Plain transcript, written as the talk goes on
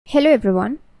Hello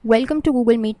everyone, welcome to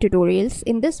Google Meet tutorials.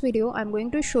 In this video, I'm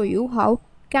going to show you how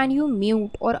can you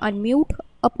mute or unmute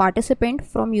a participant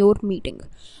from your meeting.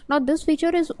 Now this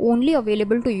feature is only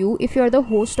available to you if you are the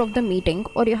host of the meeting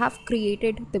or you have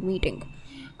created the meeting.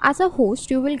 As a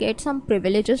host, you will get some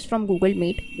privileges from Google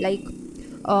Meet, like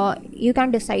you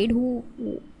can decide who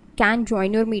can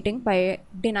join your meeting by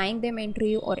denying them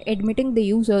entry or admitting the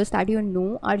users that you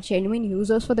know are genuine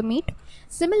users for the meet.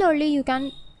 Similarly, you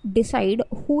can decide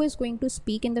who is going to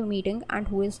speak in the meeting and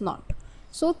who is not.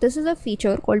 So this is a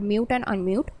feature called mute and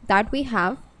unmute that we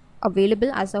have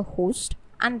available as a host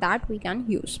and that we can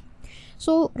use.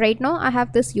 So right now I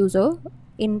have this user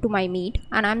into my meet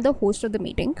and I'm the host of the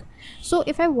meeting. So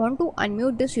if I want to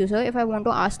unmute this user, if I want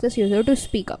to ask this user to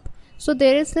speak up, so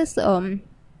there is this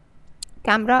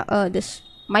camera, this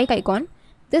mic icon,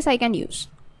 this I can use.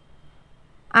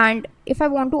 And if I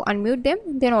want to unmute them,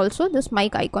 then also this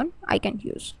mic icon I can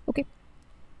use. Okay,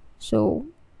 so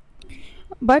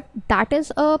but that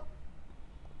is a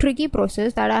tricky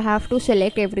process that I have to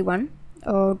select everyone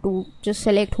to just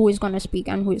select who is gonna speak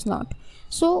and who is not.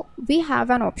 So we have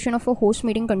an option of a host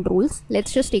meeting controls.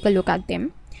 Let's just take a look at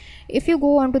them. If you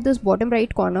go onto this bottom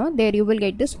right corner, there you will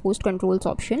get this host controls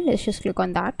option. Let's just click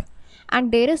on that,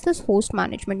 and there is this host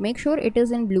management. Make sure it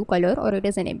is in blue color or it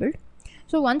is enabled.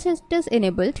 So once it is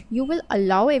enabled, you will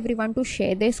allow everyone to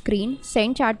share their screen,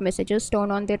 send chat messages, turn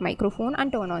on their microphone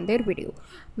and turn on their video,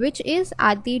 which is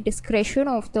at the discretion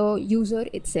of the user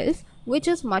itself, which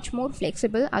is much more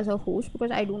flexible as a host because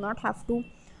I do not have to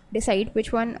decide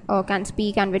which one can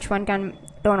speak and which one can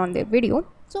turn on their video.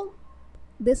 So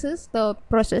this is the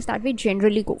process that we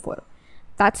generally go for.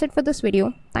 That's it for this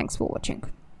video. Thanks for watching.